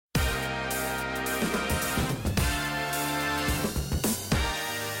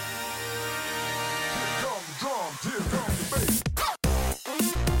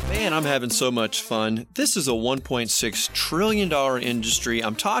Man, I'm having so much fun. This is a $1.6 trillion industry.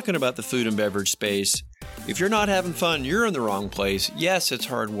 I'm talking about the food and beverage space. If you're not having fun, you're in the wrong place. Yes, it's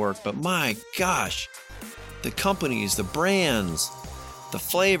hard work, but my gosh, the companies, the brands, the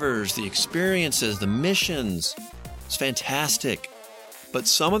flavors, the experiences, the missions, it's fantastic. But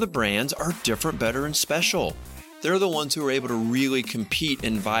some of the brands are different, better, and special. They're the ones who are able to really compete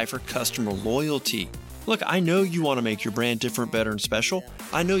and vie for customer loyalty. Look, I know you want to make your brand different, better, and special.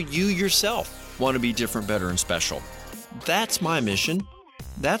 I know you yourself want to be different, better, and special. That's my mission.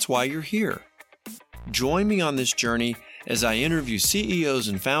 That's why you're here. Join me on this journey as I interview CEOs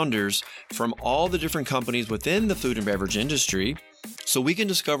and founders from all the different companies within the food and beverage industry so we can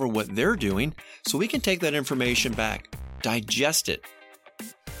discover what they're doing, so we can take that information back, digest it,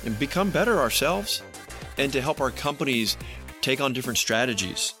 and become better ourselves, and to help our companies take on different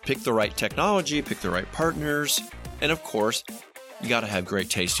strategies, pick the right technology, pick the right partners, and of course, you got to have great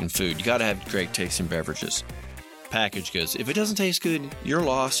tasting food. You got to have great tasting beverages. Packaged goods. If it doesn't taste good, you're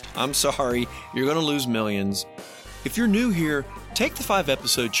lost. I'm sorry. You're going to lose millions. If you're new here, take the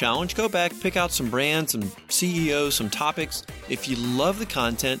 5-episode challenge. Go back, pick out some brands, some CEOs, some topics. If you love the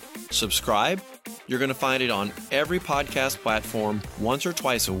content, subscribe. You're going to find it on every podcast platform once or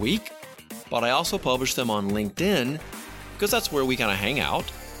twice a week. But I also publish them on LinkedIn because that's where we kind of hang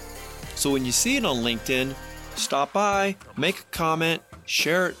out. So when you see it on LinkedIn, stop by, make a comment,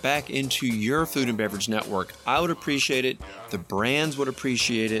 share it back into your food and beverage network. I would appreciate it. The brands would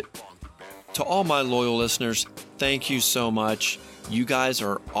appreciate it. To all my loyal listeners, thank you so much. You guys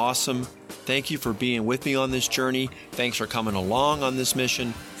are awesome. Thank you for being with me on this journey. Thanks for coming along on this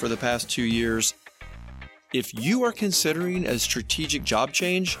mission for the past 2 years. If you are considering a strategic job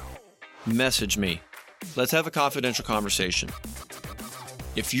change, message me. Let's have a confidential conversation.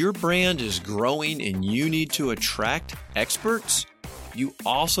 If your brand is growing and you need to attract experts, you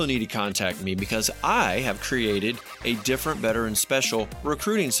also need to contact me because I have created a different, better, and special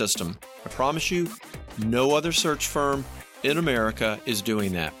recruiting system. I promise you, no other search firm in America is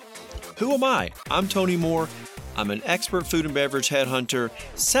doing that. Who am I? I'm Tony Moore. I'm an expert food and beverage headhunter,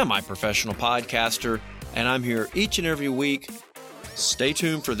 semi-professional podcaster, and I'm here each and every week. Stay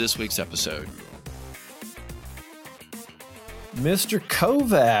tuned for this week's episode. Mr.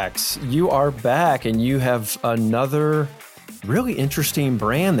 Kovacs, you are back and you have another really interesting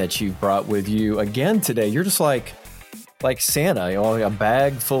brand that you've brought with you again today. You're just like Santa, you know, a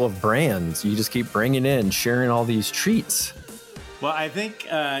bag full of brands. You just keep bringing in, sharing all these treats. Well, I think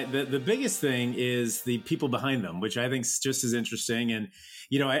the biggest thing is the people behind them, which I think is just as interesting. And,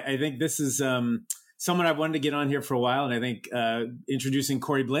 you know, I think this is someone I've wanted to get on here for a while. And I think introducing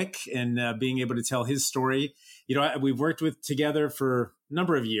Corey Blick and being able to tell his story. You know, we've worked together for a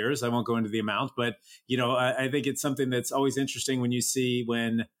number of years. I won't go into the amount, but, you know, I think it's something that's always interesting when you see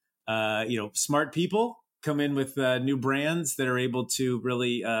when, you know, smart people come in with new brands that are able to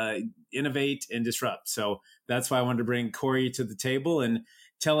really innovate and disrupt. So that's why I wanted to bring Corey to the table and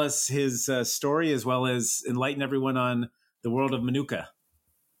tell us his story, as well as enlighten everyone on the world of Manuka.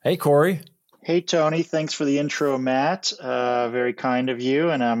 Hey, Corey. Hey, Tony. Thanks for the intro, Matt. Very kind of you.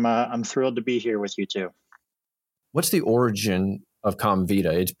 And I'm thrilled to be here with you too. What's the origin of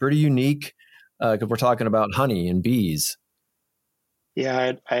Comvita? It's pretty unique because we're talking about honey and bees.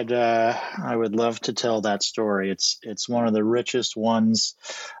 Yeah, I would love to tell that story. It's one of the richest ones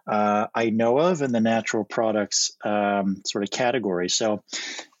I know of in the natural products sort of category. So,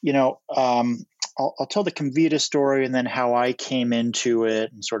 you know, I'll tell the Comvita story and then how I came into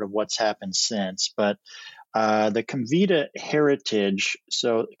it and sort of what's happened since. But the Comvita heritage,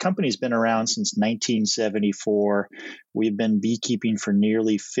 so the company's been around since 1974. We've been beekeeping for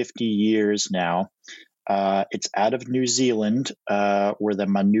nearly 50 years now. It's out of New Zealand, where the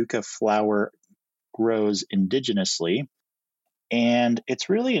Manuka flower grows indigenously. And it's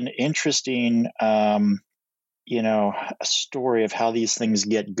really an interesting, you know, a story of how these things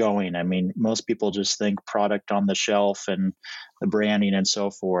get going. I mean, most people just think product on the shelf and the branding and so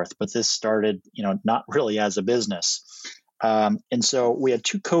forth, but this started, you know, not really as a business. And so we had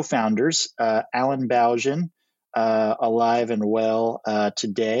two co-founders, Alan Baugen, alive and well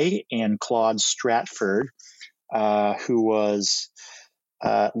today, and Claude Stratford, who was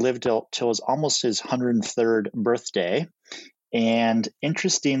lived till his almost his 103rd birthday. And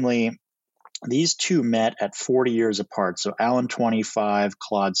interestingly, these two met at 40 years apart. So Alan 25,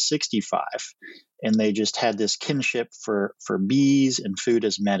 Claude 65, and they just had this kinship for bees and food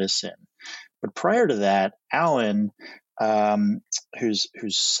as medicine. But prior to that, Alan, who's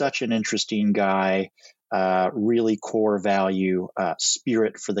such an interesting guy, really core value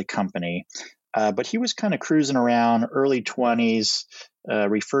spirit for the company. But he was kind of cruising around, early 20s,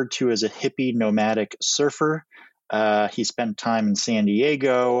 referred to as a hippie nomadic surfer. He spent time in San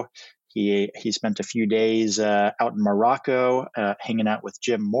Diego. He spent a few days out in Morocco, hanging out with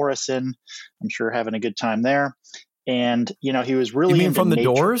Jim Morrison. I'm sure having a good time there. And he was really. You mean into from the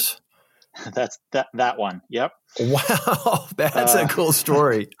nature. Doors? That's that one. Yep. Wow, that's a cool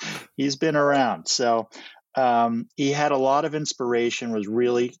story. He's been around. So he had a lot of inspiration, was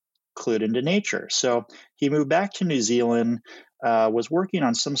really clued into nature. So he moved back to New Zealand, was working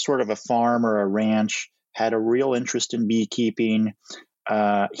on some sort of a farm or a ranch, had a real interest in beekeeping.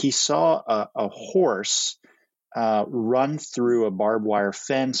 He saw a horse run through a barbed wire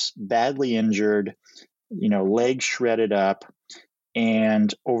fence, badly injured, legs shredded up.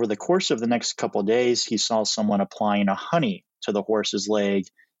 And over the course of the next couple of days, he saw someone applying a honey to the horse's leg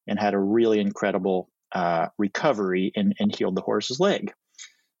and had a really incredible recovery and healed the horse's leg.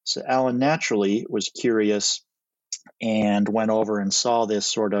 So Alan naturally was curious and went over and saw this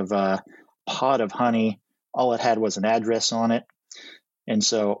sort of pot of honey. All it had was an address on it. And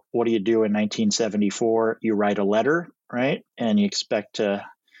so what do you do in 1974? You write a letter, right? And you expect to,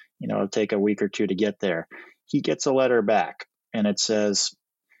 take a week or two to get there. He gets a letter back. And it says,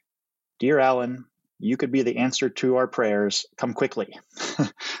 "Dear Alan, you could be the answer to our prayers. Come quickly."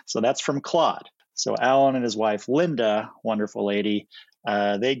 So that's from Claude. So Alan and his wife, Linda, wonderful lady,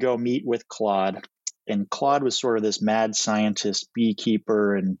 they go meet with Claude. And Claude was sort of this mad scientist,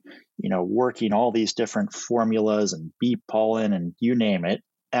 beekeeper, and, working all these different formulas and bee pollen and you name it.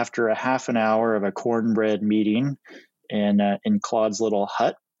 After a half an hour of a cornbread meeting in Claude's little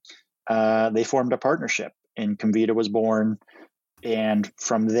hut, they formed a partnership and Comvita was born. And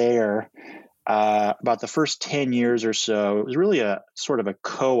from there, about the first 10 years or so, it was really a sort of a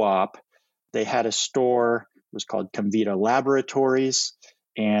co-op. They had a store, it was called Comvita Laboratories,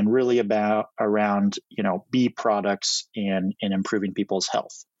 and really around, bee products and improving people's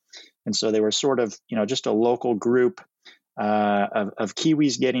health. And so they were sort of, just a local group of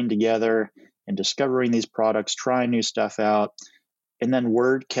Kiwis getting together and discovering these products, trying new stuff out. And then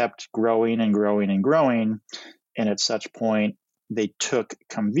word kept growing and growing and growing. And at such point, they took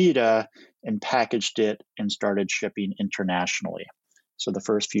Comvita and packaged it and started shipping internationally. So the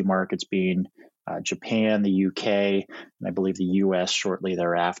first few markets being Japan, the UK, and I believe the US shortly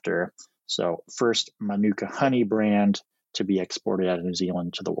thereafter. So first Manuka honey brand to be exported out of New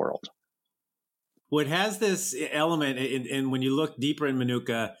Zealand to the world. Well, it has this element, and when you look deeper in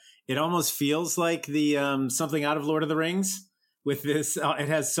Manuka, it almost feels like the something out of Lord of the Rings. With this, it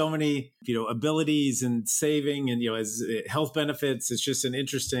has so many, abilities and saving and, as health benefits. It's just an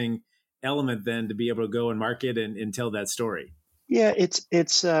interesting element then to be able to go and market and tell that story. Yeah, it's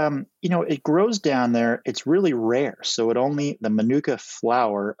it grows down there. It's really rare. So the Manuka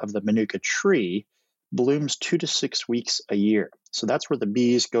flower of the Manuka tree blooms 2 to 6 weeks a year. So that's where the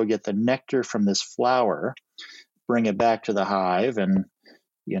bees go get the nectar from this flower, bring it back to the hive, and,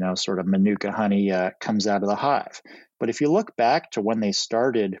 sort of Manuka honey comes out of the hive. But if you look back to when they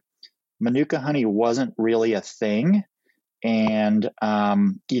started, Manuka honey wasn't really a thing. And,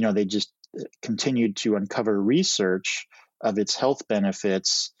 they just continued to uncover research of its health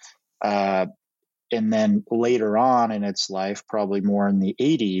benefits. And then later on in its life, probably more in the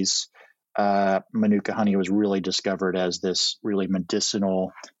 80s, Manuka honey was really discovered as this really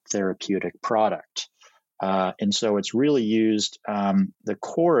medicinal therapeutic product. And so it's really used, the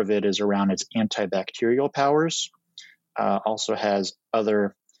core of it is around its antibacterial powers. Also has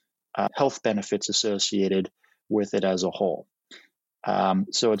other health benefits associated with it as a whole.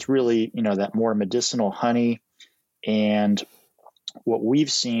 So it's really, that more medicinal honey. And what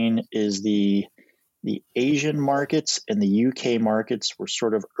we've seen is the Asian markets and the UK markets were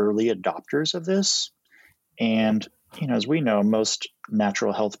sort of early adopters of this. And, as we know, most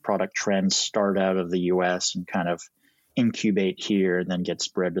natural health product trends start out of the US and kind of incubate here and then get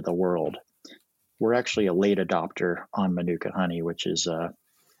spread to the world. We're actually a late adopter on Manuka honey, which is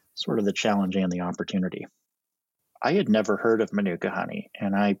sort of the challenge and the opportunity. I had never heard of Manuka honey,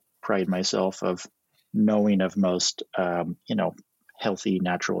 and I pride myself of knowing of most, healthy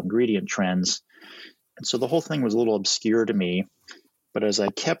natural ingredient trends. And so the whole thing was a little obscure to me. But as I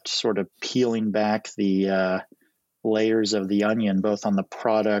kept sort of peeling back the layers of the onion, both on the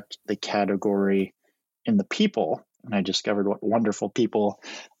product, the category, and the people, and I discovered what wonderful people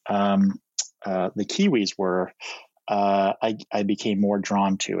the Kiwis were, I became more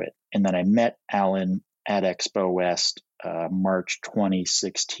drawn to it. And then I met Alan at Expo West, March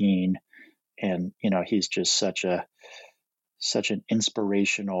 2016. And, he's just such an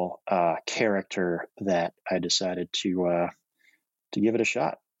inspirational character that I decided to give it a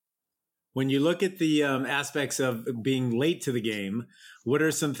shot. When you look at the aspects of being late to the game, what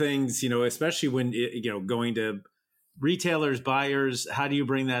are some things, especially when, going to retailers, buyers, how do you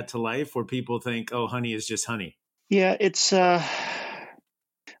bring that to life where people think, oh, honey is just honey? Yeah, I'd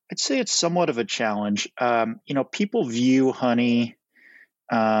say it's somewhat of a challenge. People view honey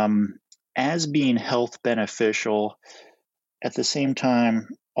as being health beneficial. At the same time,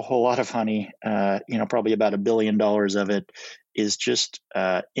 a whole lot of honey, probably about $1 billion of it is just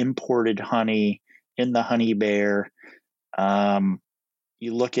imported honey in the honey bear.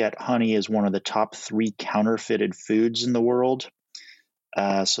 You look at honey as one of the top 3 counterfeited foods in the world.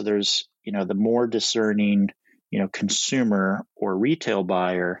 So there's, the more discerning, consumer or retail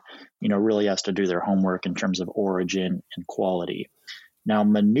buyer, really has to do their homework in terms of origin and quality. Now,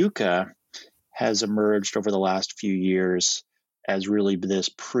 Manuka has emerged over the last few years as really this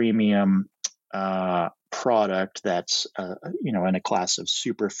premium product that's, in a class of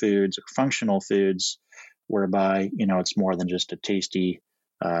superfoods or functional foods, whereby, it's more than just a tasty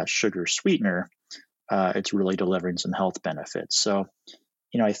sugar sweetener. It's really delivering some health benefits. So,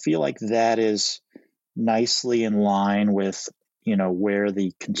 I feel like that is nicely in line with, where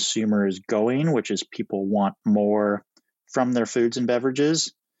the consumer is going, which is people want more from their foods and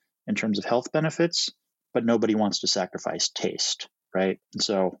beverages in terms of health benefits, but nobody wants to sacrifice taste, right? And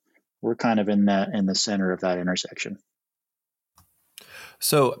so we're kind of in the center of that intersection.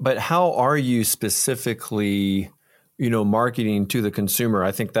 So, but how are you specifically, marketing to the consumer?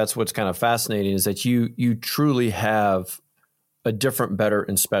 I think that's what's kind of fascinating is that you truly have a different, better,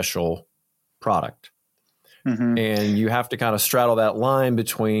 and special product. Mm-hmm. And you have to kind of straddle that line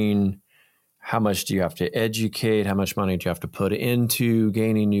between how much do you have to educate, how much money do you have to put into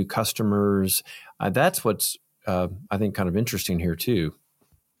gaining new customers. That's what's, I think, kind of interesting here too.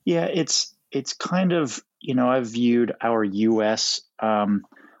 Yeah, it's kind of, I've viewed our U.S.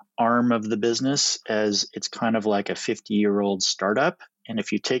 Arm of the business as it's kind of like a 50-year-old startup. And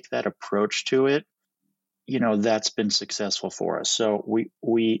if you take that approach to it, that's been successful for us. So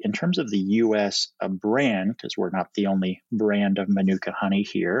we in terms of the U.S. brand, because we're not the only brand of Manuka honey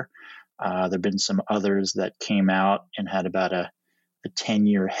here, there have been some others that came out and had about a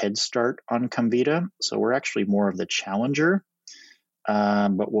 10-year head start on Comvita. So we're actually more of the challenger.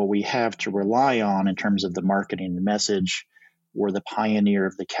 But what we have to rely on in terms of the marketing and message, we're the pioneer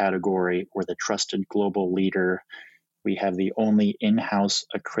of the category. We're the trusted global leader. We have the only in-house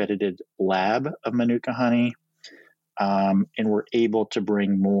accredited lab of Manuka honey. And we're able to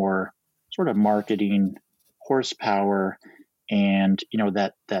bring more sort of marketing horsepower and,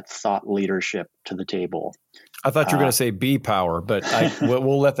 that thought leadership to the table. I thought you were going to say bee power, but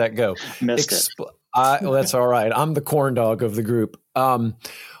we'll let that go. Missed it. Well, that's all right. I'm the corn dog of the group.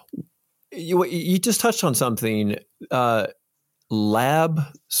 You just touched on something, lab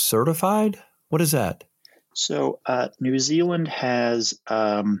certified. What is that? So New Zealand has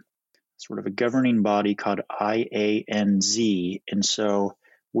sort of a governing body called IANZ. And so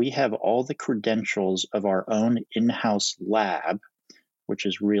we have all the credentials of our own in-house lab, which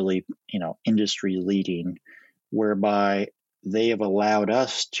is really, industry leading, whereby they have allowed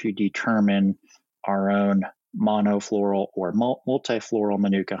us to determine our own monofloral or multifloral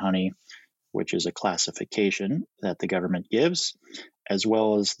Manuka honey, which is a classification that the government gives, as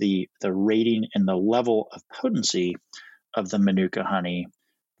well as the rating and the level of potency of the Manuka honey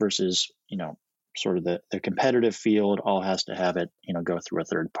versus, sort of the competitive field all has to have it, go through a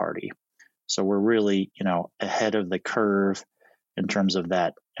third party. So we're really, ahead of the curve in terms of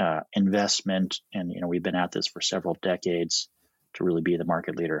that investment. And, we've been at this for several decades to really be the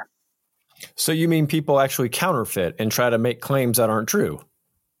market leader. So you mean people actually counterfeit and try to make claims that aren't true?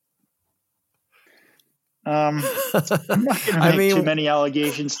 I'm not going to make too many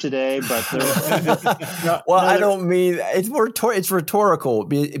allegations today, but I don't mean it's rhetorical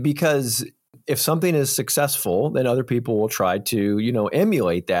because if something is successful, then other people will try to,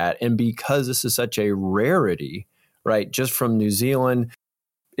 emulate that. And because this is such a rarity, right? Just from New Zealand,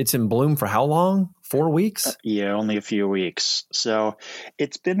 it's in bloom for how long? 4 weeks? Yeah, only a few weeks. So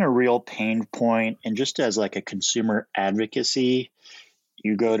it's been a real pain point. And just as like a consumer advocacy,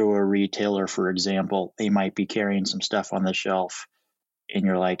 you go to a retailer, for example, they might be carrying some stuff on the shelf and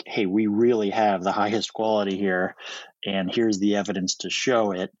you're like, hey, we really have the highest quality here. And here's the evidence to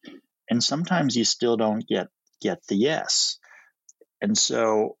show it. And sometimes you still don't get the yes. And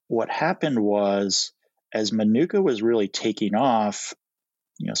so what happened was, as Manuka was really taking off,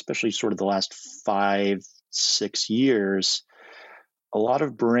 especially sort of the last 5-6 years, a lot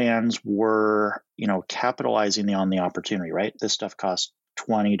of brands were, capitalizing on the opportunity, right? This stuff costs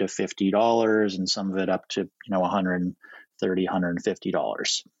 $20 to $50 and some of it up to, $130,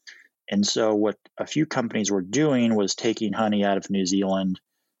 $150. And so what a few companies were doing was taking honey out of New Zealand.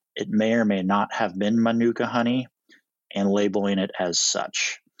 It may or may not have been Manuka honey and labeling it as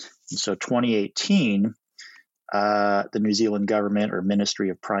such. And so 2018, the New Zealand government or Ministry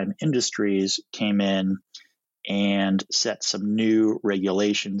of Prime Industries came in and set some new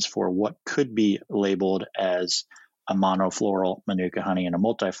regulations for what could be labeled as a monofloral Manuka honey and a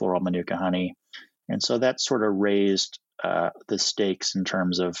multifloral Manuka honey. And so that sort of raised the stakes in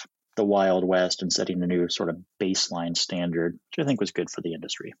terms of the Wild West and setting a new sort of baseline standard, which I think was good for the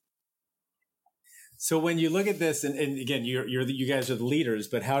industry. So when you look at this, and again, you guys are the leaders,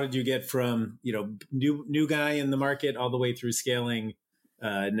 but how did you get from new guy in the market all the way through scaling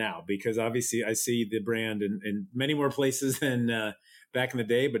now? Because obviously, I see the brand in many more places than back in the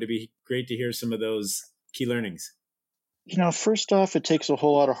day. But it'd be great to hear some of those key learnings. First off, it takes a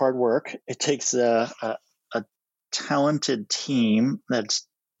whole lot of hard work. It takes a talented team that's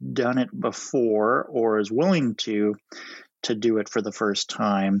done it before or is willing to do it for the first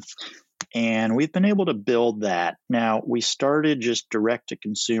time. And we've been able to build that. Now, we started just direct to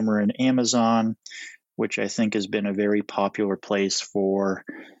consumer in Amazon, which I think has been a very popular place for,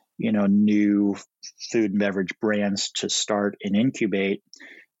 new food and beverage brands to start and incubate.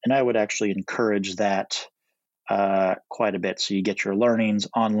 And I would actually encourage that quite a bit. So you get your learnings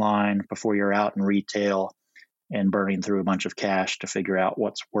online before you're out in retail and burning through a bunch of cash to figure out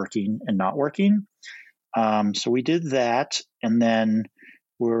what's working and not working. So we did that. And then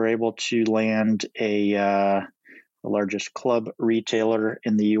we were able to land the largest club retailer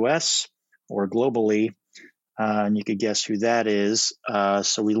in the US or globally. And you could guess who that is.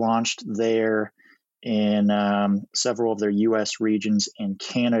 So we launched there in several of their US regions in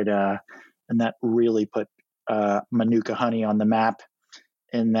Canada. And that really put Manuka honey on the map,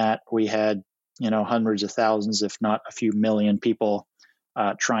 in that we had, hundreds of thousands, if not a few million people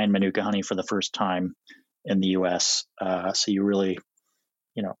trying Manuka honey for the first time in the US. So you really,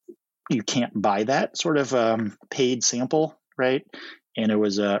 you can't buy that sort of paid sample, right? And it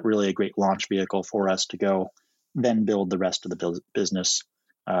was really a great launch vehicle for us to go then build the rest of the business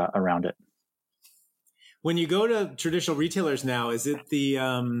around it. When you go to traditional retailers now, is it the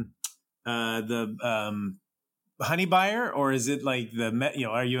honey buyer, or is it like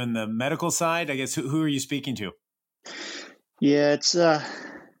are you in the medical side? I guess who are you speaking to? Yeah, it's an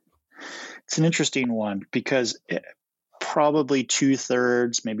interesting one, because probably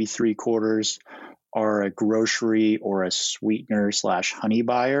 2/3, maybe 3/4 are a grocery or a sweetener / honey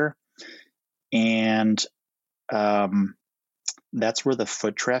buyer. And that's where the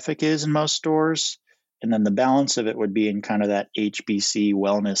foot traffic is in most stores. And then the balance of it would be in kind of that HBC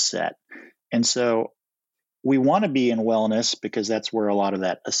wellness set. And so we want to be in wellness because that's where a lot of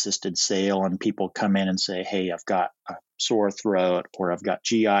that assisted sale and people come in and say, hey, I've got a sore throat or I've got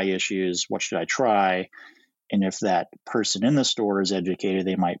GI issues. What should I try? And if that person in the store is educated,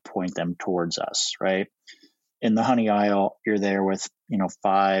 they might point them towards us, right? In the honey aisle, you're there with, $5,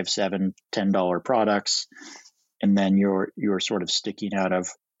 $7, $10 products. And then you're sort of sticking out of,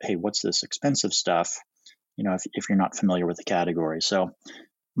 hey, what's this expensive stuff? If you're not familiar with the category. So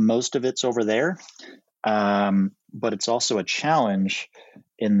most of it's over there. But it's also a challenge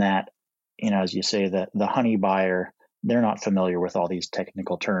in that, as you say, that the honey buyer, they're not familiar with all these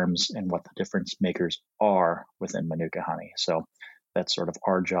technical terms and what the difference makers are within Manuka honey. So that's sort of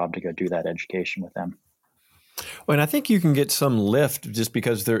our job to go do that education with them. Well, and I think you can get some lift just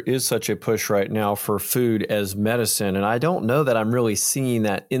because there is such a push right now for food as medicine. And I don't know that I'm really seeing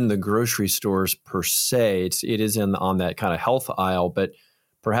that in the grocery stores per se. It is on that kind of health aisle, but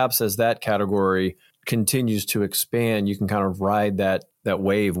perhaps as that category continues to expand, you can kind of ride that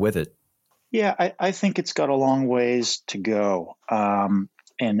wave with it. Yeah, I think it's got a long ways to go. And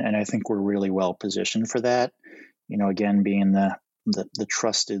I think we're really well positioned for that. Again, being the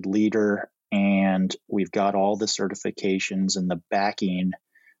trusted leader, and we've got all the certifications and the backing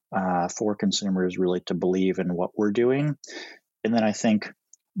for consumers really to believe in what we're doing. And then I think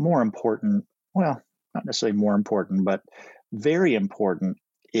more important, well, not necessarily more important, but very important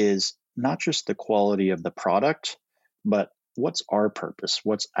is not just the quality of the product, but what's our purpose?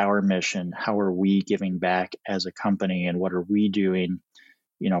 What's our mission? How are we giving back as a company? And what are we doing,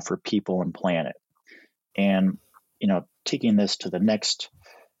 for people and planet? And, taking this to the next,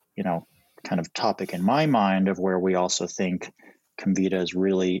 kind of topic in my mind of where we also think Comvita is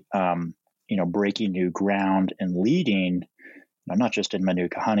really, breaking new ground and leading, not just in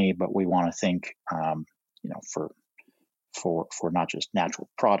Manuka honey, but we want to think, for not just natural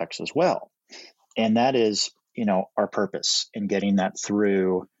products as well. And that is, our purpose in getting that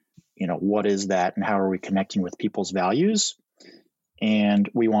through, what is that and how are we connecting with people's values? and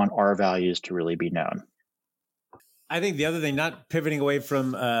we want our values to really be known. I think the other thing, not pivoting away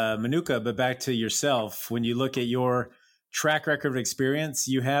from Manuka, but back to yourself, when you look at your track record of experience,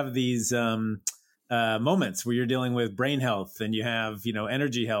 you have these moments where you're dealing with brain health and you have,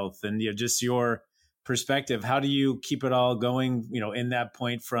 energy health and just your perspective. How do you keep it all going, in that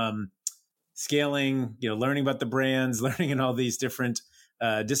point from scaling, learning about the brands, learning in all these different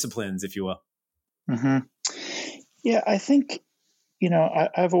disciplines, if you will? Mm-hmm. Yeah, I think,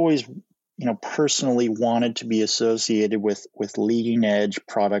 I've always personally wanted to be associated with leading edge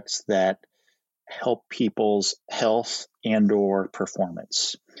products that help people's health and or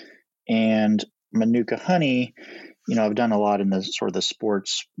performance. And Manuka Honey, I've done a lot in the sort of the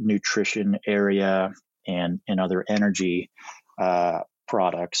sports nutrition area and other energy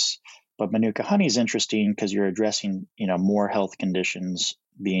products. But Manuka Honey is interesting because you're addressing, more health conditions,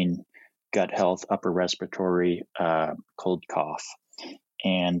 being gut health, upper respiratory, cold cough,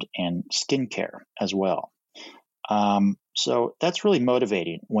 and skincare as well. So that's really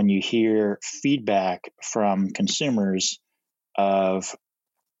motivating when you hear feedback from consumers of,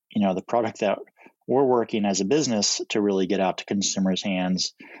 the product that we're working as a business to really get out to consumers'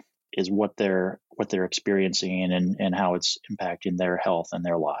 hands is what they're experiencing and how it's impacting their health and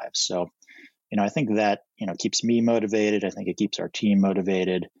their lives. So, I think that, keeps me motivated. I think it keeps our team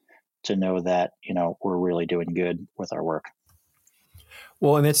motivated to know that, we're really doing good with our work.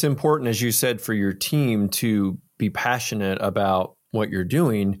 Well, and it's important, as you said, for your team to be passionate about what you're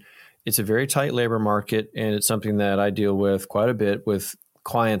doing. It's a very tight labor market, and it's something that I deal with quite a bit with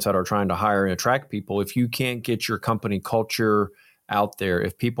clients that are trying to hire and attract people. If you can't get your company culture out there,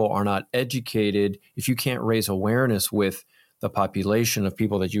 if people are not educated, if you can't raise awareness with the population of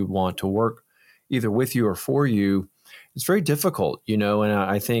people that you want to work either with you or for you, it's very difficult, and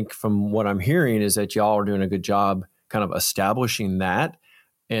I think from what I'm hearing is that y'all are doing a good job kind of establishing that.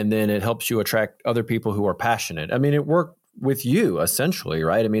 And then it helps you attract other people who are passionate. I mean, it worked with you essentially,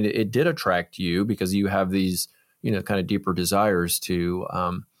 right? I mean, it did attract you because you have these, kind of deeper desires to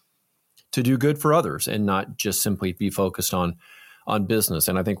do good for others and not just simply be focused on business.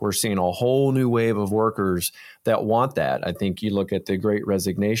 And I think we're seeing a whole new wave of workers that want that. I think you look at the Great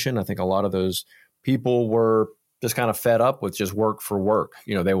Resignation. I think a lot of those people were just kind of fed up with just work for work.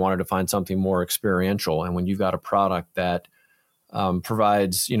 They wanted to find something more experiential. And when you've got a product that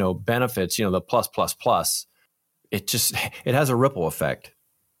provides, benefits, the plus, it has a ripple effect.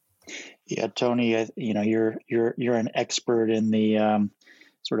 Yeah, Tony, you're an expert in the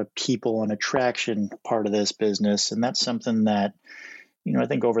sort of people and attraction part of this business. And that's something that, I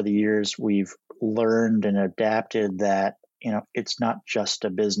think over the years we've learned and adapted that, it's not just a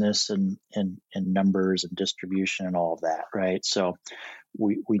business and numbers and distribution and all of that, right? So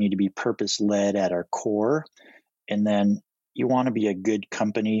we need to be purpose-led at our core. And then you want to be a good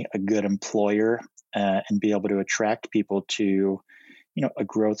company, a good employer, and be able to attract people to, a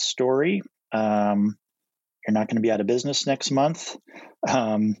growth story. You're not going to be out of business next month,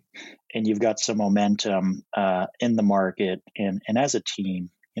 and you've got some momentum in the market and as a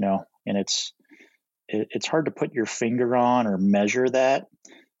team, and it's hard to put your finger on or measure that,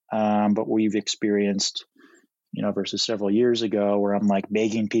 but we've experienced, versus several years ago where I'm like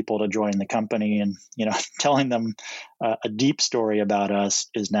begging people to join the company and, telling them a deep story about us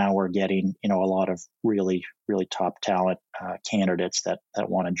is now we're getting, a lot of really, really top talent candidates that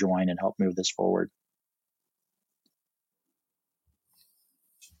want to join and help move this forward.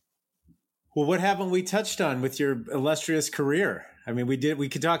 Well, what haven't we touched on with your illustrious career? I mean, we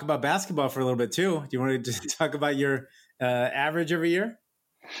could talk about basketball for a little bit too. Do you want to just talk about your average every year?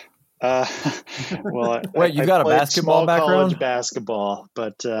 Well, wait, you got a basketball background? College basketball,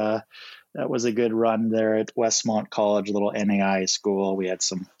 but that was a good run there at Westmont College, a little NAIA school. We had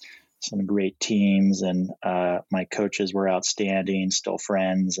some great teams, and my coaches were outstanding, still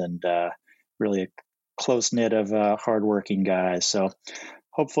friends, and really a close knit of hardworking guys. So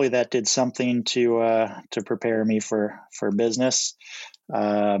hopefully that did something to prepare me for business.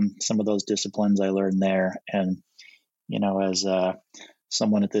 Some of those disciplines I learned there, and as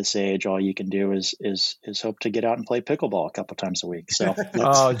someone at this age, all you can do is hope to get out and play pickleball a couple times a week. So,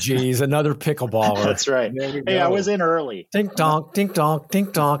 oh, geez, another pickleballer. That's right. Hey, I was in early. Dink donk, dink donk,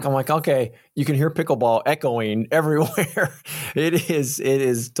 dink donk. I'm like, okay, you can hear pickleball echoing everywhere. It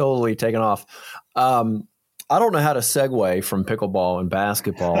is totally taken off. I don't know how to segue from pickleball and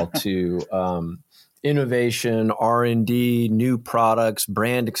basketball to innovation, R&D, new products,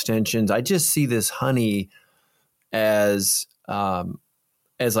 brand extensions. I just see this honey as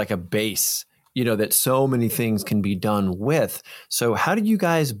like a base, that so many things can be done with. So how do you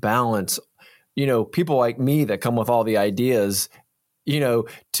guys balance, people like me that come with all the ideas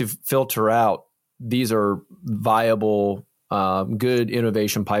to filter out these are viable, good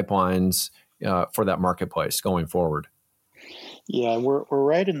innovation pipelines for that marketplace going forward? Yeah, we're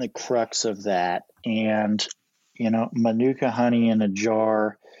right in the crux of that. And, Manuka honey in a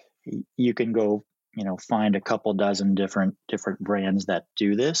jar, you can go, find a couple dozen different brands that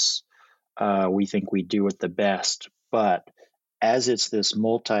do this. We think we do it the best. But as it's this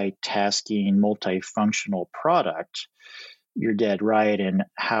multitasking, multifunctional product, you're dead right. And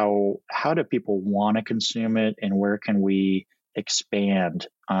how do people want to consume it, and where can we expand?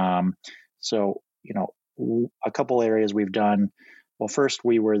 So, a couple areas we've done. Well, first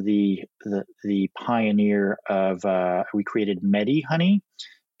we were the pioneer of we created Medi Honey,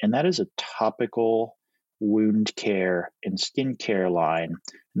 and that is a topical wound care and skin care line,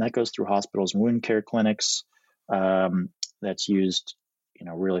 and that goes through hospitals and wound care clinics. That's used,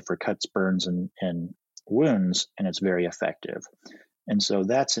 really for cuts, burns, and wounds, and it's very effective. And so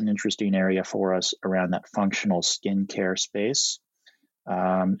that's an interesting area for us around that functional skin care space,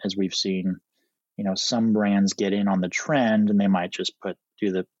 as we've seen. Some brands get in on the trend and they might just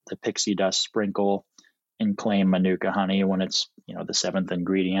do the pixie dust sprinkle and claim Manuka honey when it's, the seventh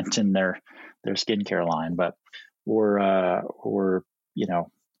ingredient in their skincare line. But we're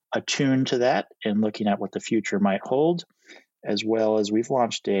attuned to that and looking at what the future might hold, as well as we've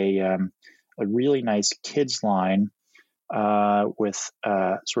launched a really nice kids line with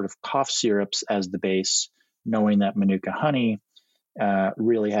sort of cough syrups as the base, knowing that Manuka honey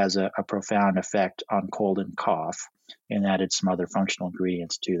really has a profound effect on cold and cough, and added some other functional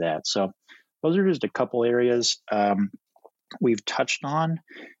ingredients to that. So those are just a couple areas we've touched on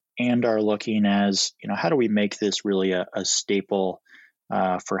and are looking as, how do we make this really a staple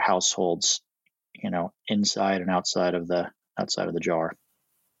for households, inside and outside of the jar.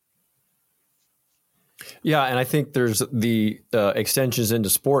 Yeah, and I think there's the extensions into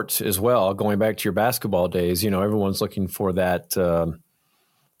sports as well. Going back to your basketball days, everyone's looking for that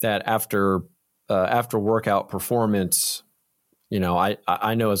after workout performance.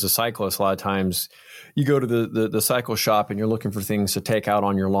 I know as a cyclist, a lot of times you go to the cycle shop and you're looking for things to take out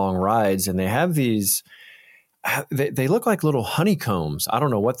on your long rides, and they have these. They look like little honeycombs. I don't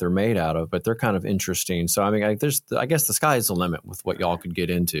know what they're made out of, but they're kind of interesting. So I guess the sky is the limit with what y'all could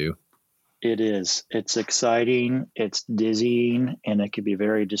get into. It is. It's exciting. It's dizzying, and it could be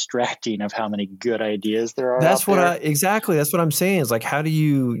very distracting of how many good ideas there are. That's what That's what I'm saying. Is like, how do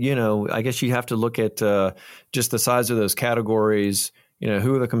you, I guess you have to look at just the size of those categories.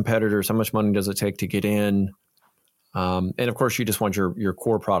 Who are the competitors? How much money does it take to get in? And of course, you just want your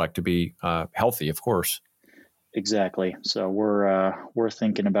core product to be healthy, of course. Exactly. So we're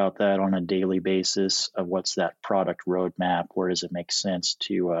thinking about that on a daily basis of what's that product roadmap. Where does it make sense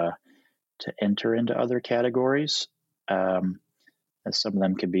to enter into other categories, as some of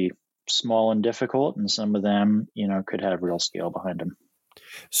them could be small and difficult, and some of them, could have real scale behind them.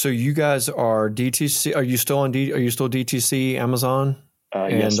 So you guys are DTC. Are you still DTC Amazon?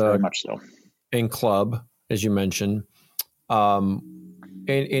 Yes, very much so. And Club, as you mentioned.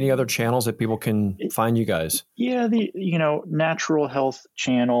 Any other channels that people can find you guys? Yeah, the natural health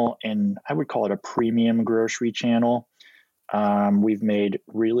channel, and I would call it a premium grocery channel. We've made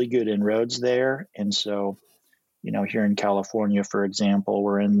really good inroads there. And so, here in California, for example,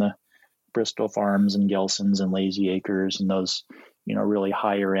 we're in the Bristol Farms and Gelson's and Lazy Acres and those, really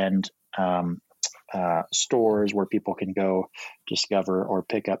higher end stores where people can go discover or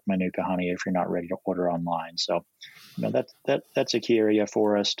pick up Manuka honey if you're not ready to order online. So, that's a key area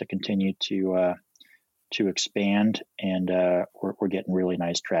for us to continue to expand, and we're getting really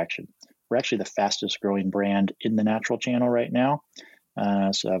nice traction. We're actually the fastest growing brand in the natural channel right now.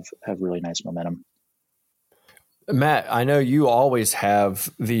 So have really nice momentum. Matt, I know you always have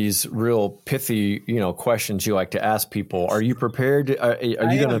these real pithy, questions you like to ask people. Are you prepared? Are you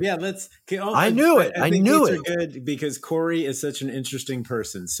going to? Yeah, let's. I knew it. I knew it. Are good because Corey is such an interesting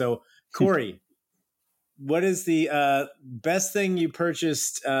person. So, Corey, what is the best thing you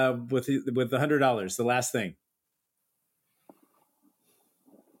purchased with the $100? The last thing.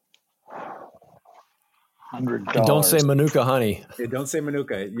 $100. Don't say Manuka honey. Yeah, don't say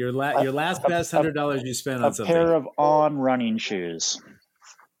Manuka. Your last best $100 you spent on something. A pair of On running shoes.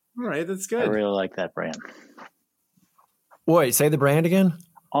 All right, that's good. I really like that brand. Wait, say the brand again.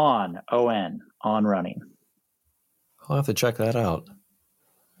 On, O-N, On running. I'll have to check that out.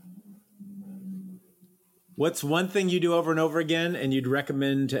 What's one thing you do over and over again and you'd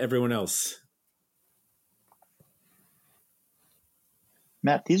recommend to everyone else?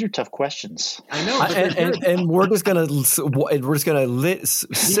 Matt, these are tough questions. I know, and we're just gonna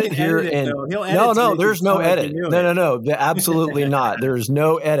sit here and no, there's no edit. No, absolutely not. There's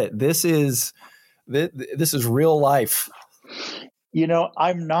no edit. This is real life.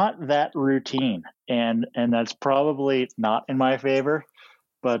 I'm not that routine, and that's probably not in my favor.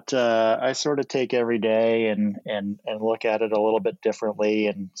 But I sort of take every day and look at it a little bit differently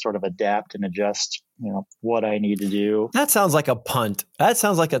and sort of adapt and adjust, what I need to do. That sounds like a punt. That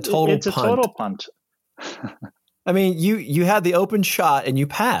sounds like a total punt. It's a total punt. I mean, you had the open shot and you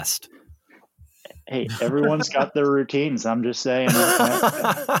passed. Hey, everyone's got their routines. I'm just saying.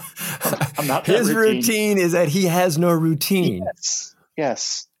 I'm not that His routine is that he has no routine.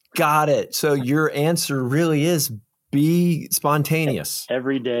 Yes. Got it. So your answer really is be spontaneous.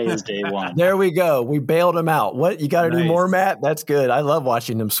 Every day is day one. There we go. We bailed him out. What, you got to do more, Matt? That's good. I love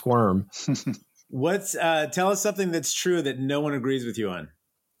watching him squirm. Tell us something that's true that no one agrees with you on.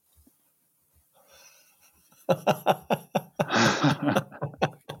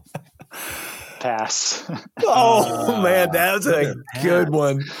 Pass. Oh man, that's a good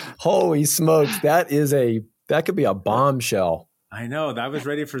one. Holy smokes. That could be a bombshell. I know. I was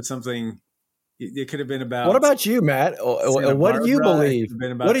ready for something. It could have been about. What about you, Matt? What do you believe?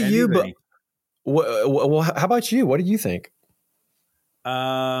 What do you? Well, how about you? What do you think?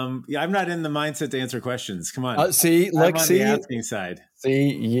 I'm not in the mindset to answer questions. Come on. I'm on the asking side.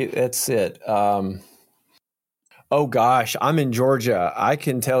 That's it. Oh gosh, I'm in Georgia. I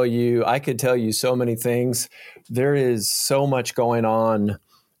could tell you so many things. There is so much going on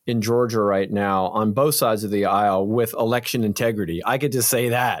in Georgia right now on both sides of the aisle with election integrity. I could just say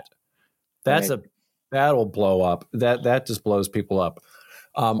that. That'll blow up. That just blows people up.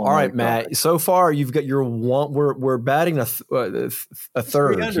 All right, Matt. So far, you've got your one. We're batting a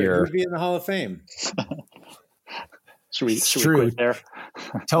third here. You'd be in the Hall of Fame. Should we quit there?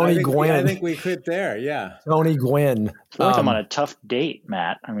 Tony Gwynn. I think we quit there. Yeah. Tony Gwynn. I feel like I'm on a tough date,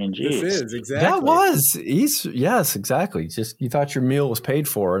 Matt. I mean, geez. This is exactly. That was. Yes, exactly. Just you thought your meal was paid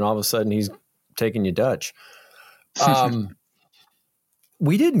for, and all of a sudden he's taking you Dutch.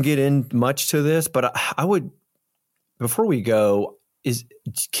 We didn't get in much to this, but I would, before we go,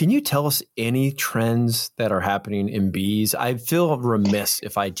 can you tell us any trends that are happening in bees? I feel remiss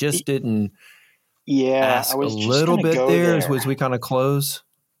if I just didn't ask I was a little bit there as we kind of close.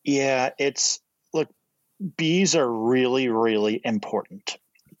 Yeah, look, bees are really, really important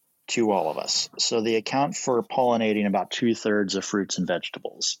to all of us. So they account for pollinating about 2/3 of fruits and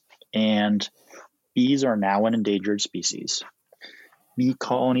vegetables. And bees are now an endangered species. Bee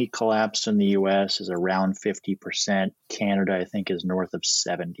colony collapse in the U.S. is around 50%. Canada, I think, is north of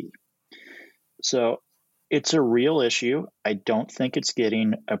 70%. So it's a real issue. I don't think it's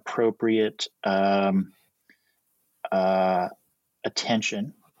getting appropriate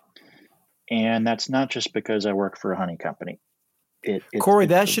attention. And that's not just because I work for a honey company. Corey,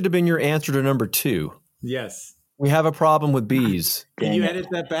 that should have been your answer to number 2. Yes. We have a problem with bees. Can you edit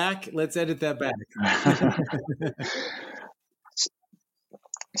that back? Let's edit that back.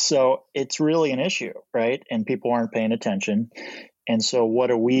 So it's really an issue, right? And people aren't paying attention. And so what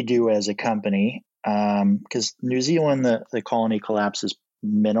do we do as a company? Because New Zealand, the colony collapse is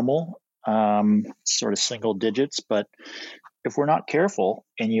minimal, sort of single digits. But if we're not careful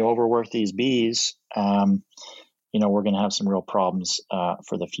and you overwork these bees, we're going to have some real problems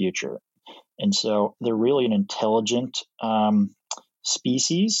for the future. And so they're really an intelligent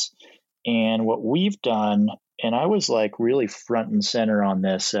species. And what we've done, and I was like really front and center on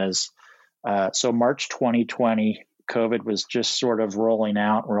this so March 2020, COVID was just sort of rolling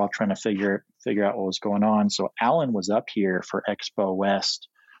out. We're all trying to figure out what was going on. So Alan was up here for Expo West.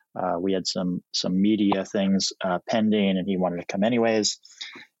 We had some media things pending, and he wanted to come anyways.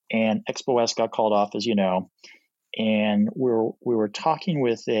 And Expo West got called off, as you know. And we were talking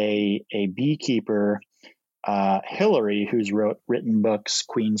with a beekeeper, Hillary, who's written books,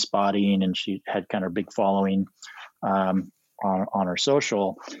 Queen Spotting, and she had kind of big following on her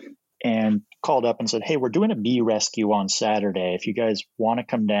social, and called up and said, "Hey, we're doing a bee rescue on Saturday. If you guys want to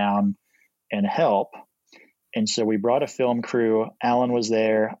come down and help." And so we brought a film crew. Alan was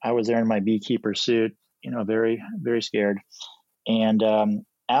there. I was there in my beekeeper suit, very, very scared. And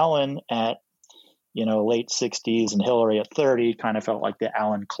Alan at late 60s and Hillary at 30 kind of felt like the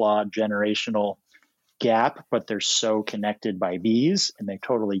Alan Claude generational gap, but they're so connected by bees and they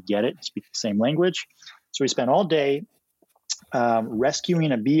totally get it, speak the same language. So we spent all day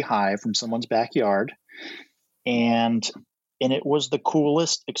rescuing a beehive from someone's backyard, and it was the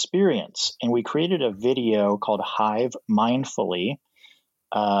coolest experience. And we created a video called Hive Mindfully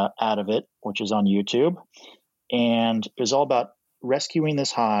out of it, which is on YouTube. And it was all about rescuing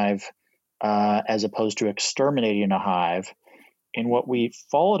this hive as opposed to exterminating a hive. And what we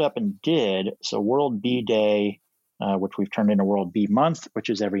followed up and did, so World Bee Day, which we've turned into World Bee Month, which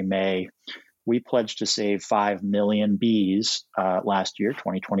is every May, we pledged to save 5 million bees last year,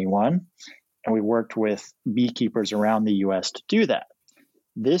 2021. And we worked with beekeepers around the U.S. to do that.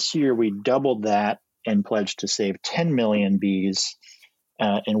 This year, we doubled that and pledged to save 10 million bees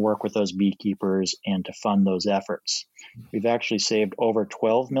and work with those beekeepers and to fund those efforts. We've actually saved over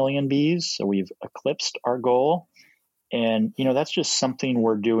 12 million bees, so we've eclipsed our goal. And, that's just something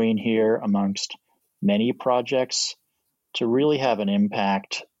we're doing here amongst many projects to really have an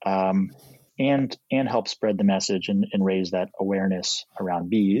impact and help spread the message and raise that awareness around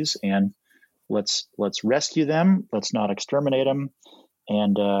bees. And let's rescue them. Let's not exterminate them,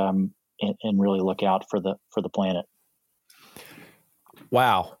 and really look out for the planet.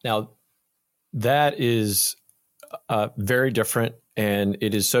 Wow. Now, that is very different, and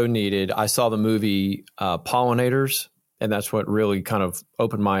it is so needed. I saw the movie Pollinators, and that's what really kind of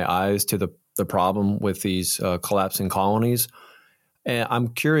opened my eyes to the problem with these collapsing colonies. And I'm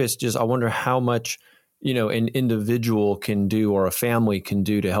curious, I wonder how much, an individual can do or a family can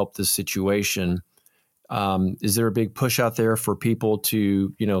do to help this situation. Is there a big push out there for people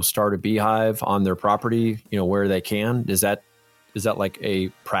to, start a beehive on their property, where they can? Is that like a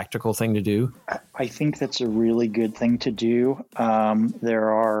practical thing to do? I think that's a really good thing to do. There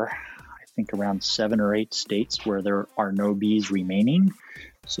are, I think, around 7 or 8 states where there are no bees remaining.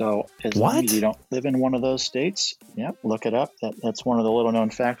 So as long as you don't live in one of those states, look it up. That's one of the little known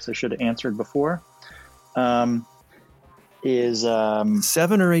facts I should have answered before. 7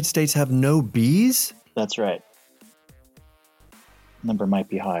 or 8 states have no bees? That's right. Number might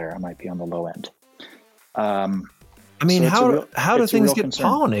be higher. I might be on the low end. I mean, so how do things get concern.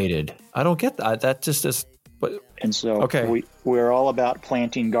 Pollinated? I don't get that. That just is. And so we're all about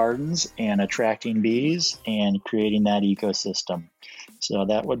planting gardens and attracting bees and creating that ecosystem. So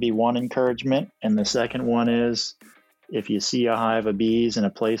that would be one encouragement. And the second one is, if you see a hive of bees in a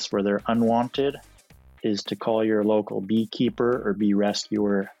place where they're unwanted, is to call your local beekeeper or bee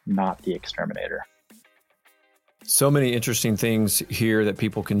rescuer, not the exterminator. So many interesting things here that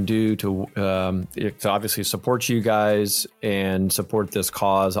people can do to obviously support you guys and support this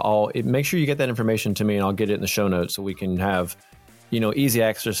cause. Make sure you get that information to me, and I'll get it in the show notes so we can have, easy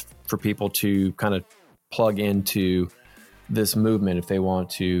access for people to kind of plug into this movement if they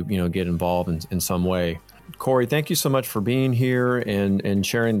want to, get involved in some way. Corey, thank you so much for being here and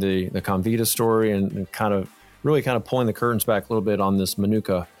sharing the Comvita story and kind of pulling the curtains back a little bit on this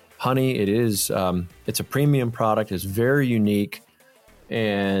Manuka honey. It is, it's a premium product. It's very unique,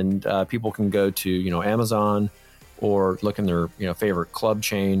 and people can go to, Amazon or look in their, favorite club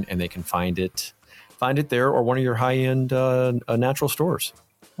chain, and they can find it there or one of your high-end natural stores.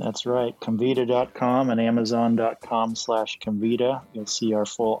 That's right. Comvita.com and Amazon.com/Comvita. You'll see our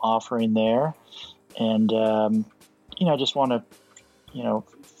full offering there. And, I just want to,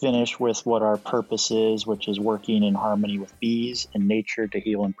 finish with what our purpose is, which is working in harmony with bees and nature to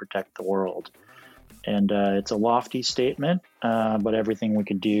heal and protect the world. And it's a lofty statement, but everything we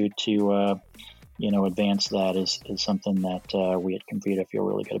could do to, advance that is something that we at Comvita feel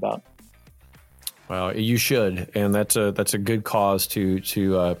really good about. Well, you should, and that's a good cause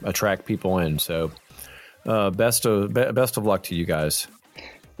to attract people in. So, best of luck to you guys.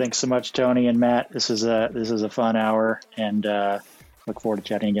 Thanks so much, Tony and Matt. This is a fun hour, and look forward to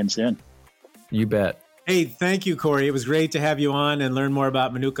chatting again soon. You bet. Hey, thank you, Corey. It was great to have you on and learn more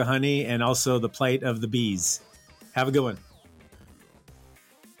about Manuka honey and also the plight of the bees. Have a good one.